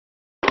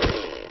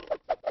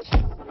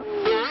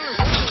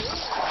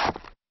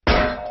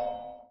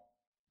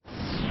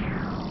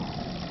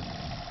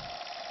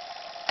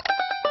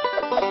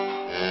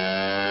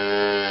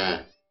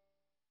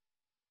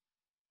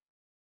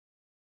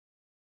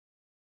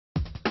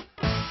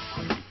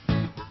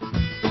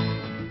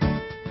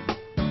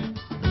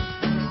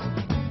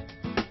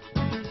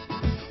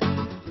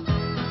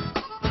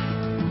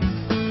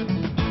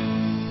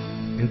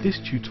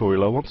this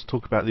tutorial I want to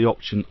talk about the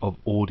option of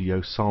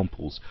audio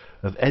samples,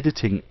 of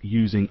editing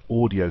using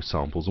audio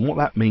samples, and what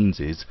that means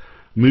is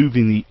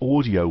moving the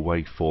audio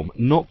waveform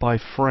not by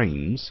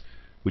frames,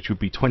 which would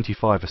be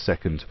 25 a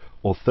second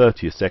or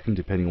 30 a second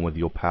depending on whether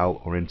you're PAL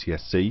or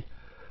NTSC,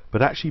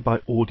 but actually by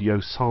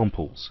audio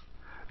samples.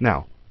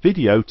 Now,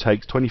 video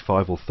takes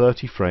 25 or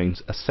 30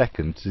 frames a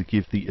second to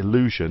give the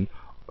illusion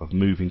of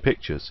moving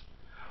pictures,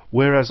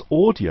 whereas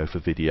audio for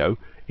video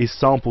is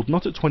sampled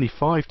not at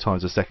 25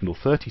 times a second or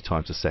 30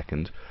 times a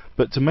second,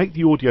 but to make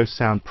the audio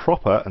sound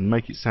proper and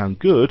make it sound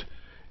good,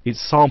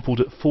 it's sampled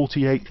at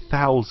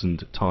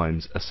 48,000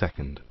 times a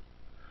second.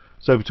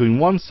 So between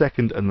 1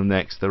 second and the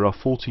next there are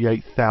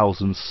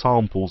 48,000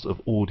 samples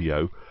of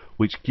audio,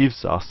 which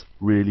gives us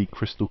really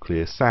crystal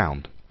clear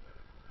sound.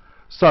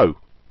 So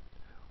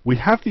we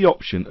have the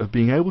option of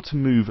being able to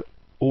move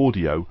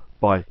audio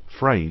by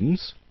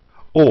frames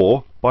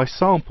or by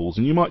samples,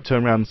 and you might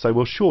turn around and say,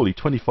 well, surely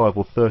 25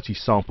 or 30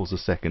 samples a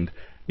second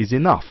is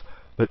enough,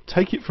 but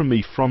take it from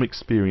me, from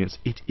experience,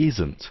 it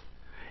isn't.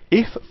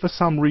 If for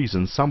some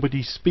reason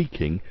somebody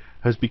speaking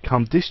has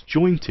become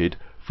disjointed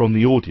from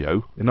the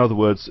audio, in other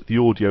words, the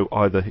audio,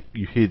 either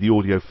you hear the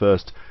audio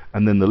first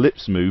and then the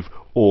lips move,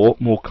 or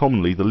more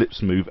commonly the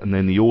lips move and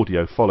then the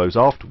audio follows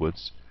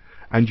afterwards,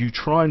 and you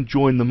try and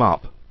join them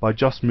up by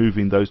just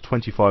moving those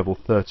 25 or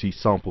 30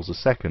 samples a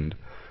second,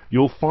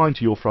 you'll find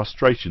to your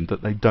frustration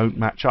that they don't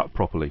match up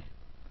properly.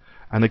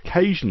 And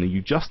occasionally you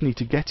just need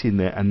to get in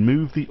there and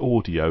move the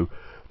audio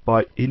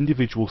by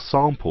individual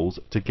samples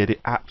to get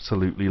it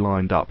absolutely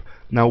lined up.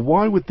 Now,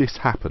 why would this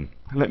happen?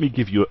 Let me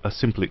give you a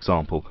simple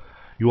example.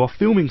 You are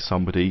filming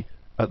somebody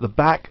at the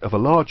back of a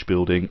large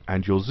building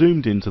and you're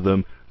zoomed into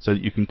them so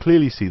that you can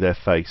clearly see their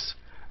face,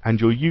 and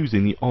you're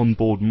using the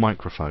onboard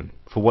microphone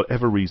for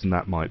whatever reason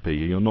that might be.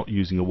 You're not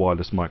using a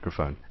wireless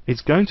microphone.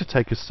 It's going to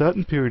take a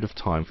certain period of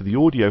time for the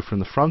audio from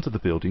the front of the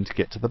building to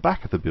get to the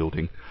back of the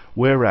building,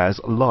 whereas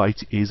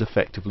light is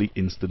effectively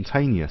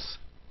instantaneous.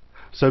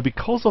 So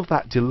because of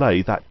that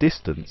delay, that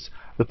distance,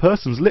 the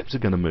person's lips are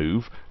going to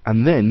move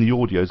and then the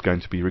audio is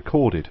going to be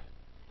recorded.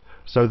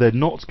 So they're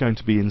not going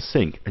to be in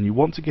sync, and you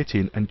want to get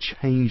in and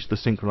change the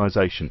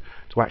synchronization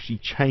to actually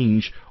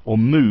change or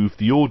move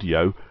the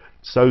audio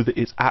so that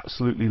it's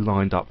absolutely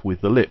lined up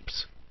with the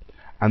lips.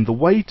 And the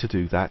way to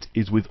do that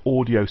is with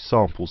audio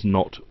samples,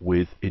 not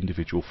with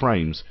individual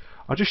frames.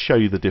 I'll just show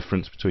you the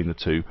difference between the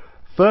two.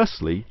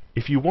 Firstly,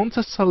 if you want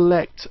to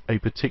select a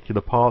particular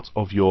part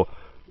of your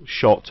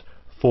shot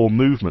for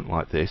movement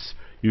like this,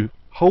 you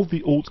hold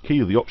the Alt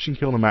key or the Option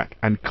key on the Mac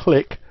and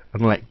click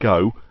and let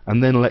go,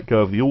 and then let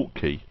go of the Alt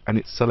key, and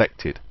it's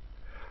selected.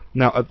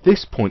 Now at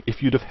this point,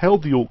 if you'd have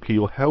held the Alt key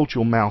or held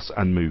your mouse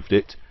and moved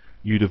it,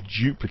 you'd have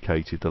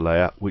duplicated the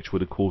layer, which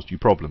would have caused you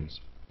problems.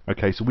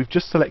 Okay, so we've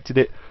just selected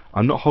it.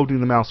 I'm not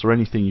holding the mouse or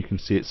anything, you can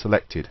see it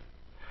selected.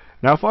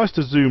 Now if I was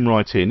to zoom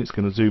right in, it's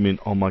going to zoom in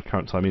on my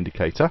current time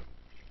indicator.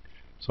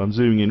 So I'm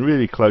zooming in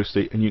really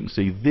closely, and you can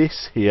see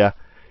this here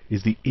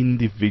is the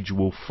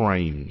individual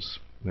frames.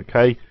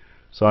 Okay,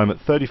 so I'm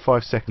at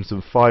 35 seconds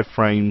and 5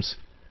 frames,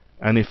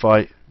 and if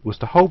I was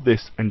to hold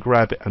this and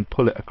grab it and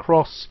pull it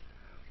across,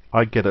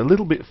 I get a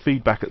little bit of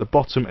feedback at the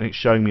bottom, and it's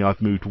showing me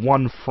I've moved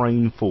 1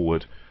 frame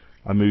forward.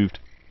 I moved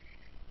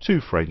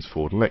 2 frames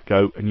forward and let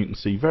go, and you can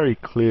see very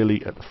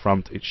clearly at the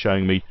front it's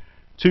showing me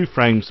 2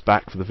 frames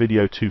back for the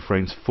video, 2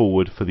 frames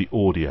forward for the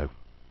audio.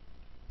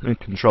 And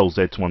Control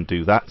Z to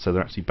undo that, so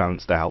they're actually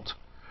balanced out.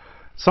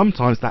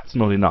 Sometimes that's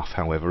not enough,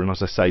 however, and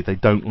as I say, they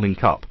don't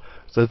link up.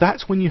 So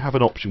that's when you have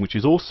an option which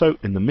is also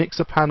in the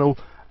mixer panel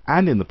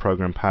and in the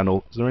program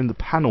panel. So they're in the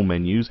panel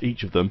menus,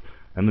 each of them,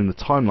 and in the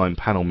timeline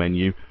panel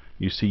menu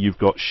you see you've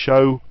got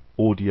show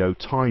audio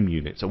time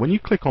unit. So when you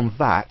click on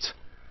that,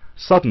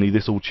 suddenly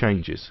this all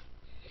changes,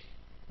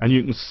 and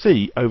you can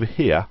see over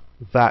here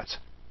that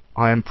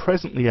I am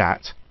presently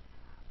at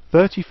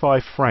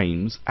 35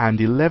 frames and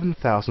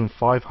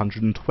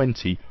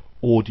 11,520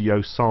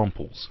 audio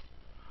samples,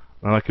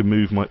 and I can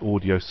move my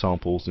audio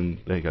samples in,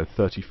 there you go,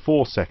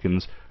 34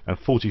 seconds and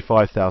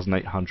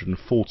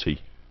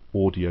 45,840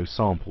 audio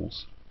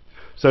samples.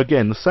 So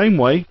again, the same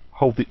way,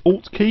 hold the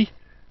Alt key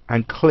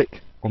and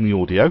click on the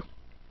audio,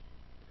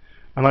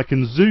 and I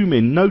can zoom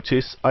in.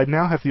 Notice I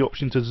now have the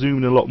option to zoom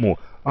in a lot more.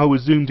 I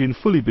was zoomed in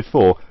fully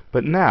before,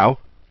 but now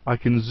I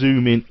can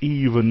zoom in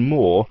even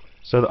more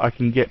so that I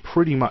can get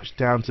pretty much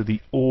down to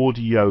the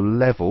audio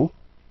level.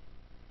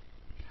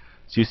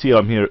 So you see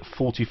I'm here at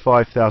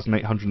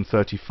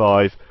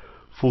 45,835,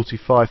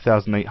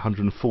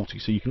 45,840,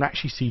 so you can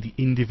actually see the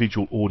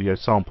individual audio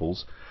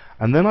samples,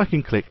 and then I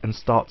can click and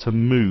start to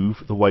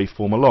move the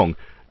waveform along.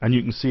 And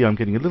you can see I'm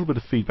getting a little bit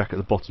of feedback at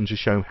the bottom to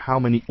show how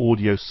many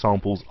audio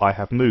samples I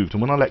have moved.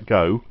 And when I let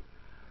go,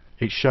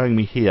 it's showing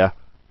me here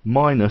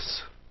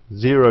minus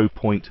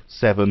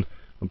 0.7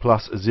 and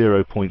plus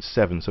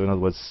 0.7. So in other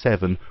words,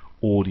 7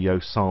 audio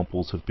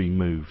samples have been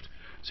moved.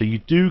 So you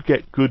do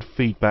get good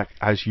feedback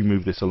as you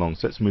move this along.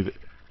 So let's move it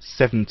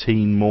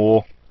 17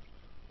 more.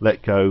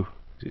 Let go.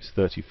 It's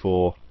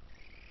 34.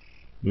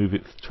 Move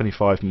it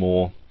 25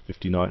 more.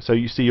 59. So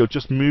you see you're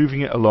just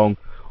moving it along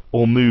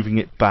or moving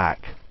it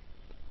back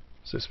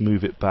So let's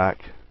move it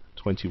back.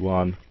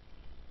 21,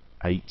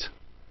 8.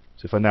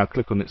 So if I now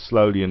click on it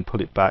slowly and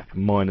pull it back,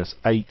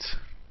 -8.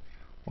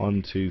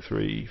 1, 2,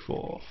 3,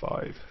 4,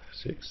 5,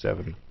 6,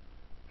 7,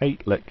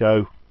 8. Let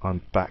go.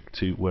 I'm back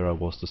to where I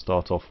was to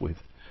start off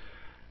with.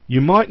 You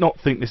might not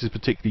think this is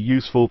particularly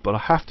useful, but I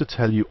have to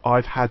tell you,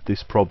 I've had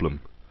this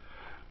problem.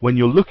 When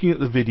you're looking at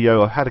the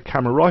video, I had a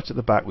camera right at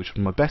the back, which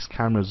was my best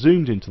camera,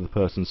 zoomed into the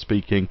person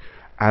speaking,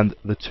 and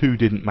the two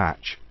didn't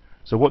match.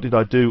 So what did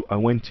I do? I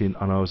went in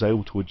and I was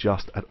able to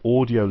adjust at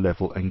audio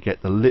level and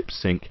get the lip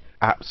sync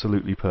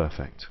absolutely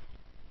perfect.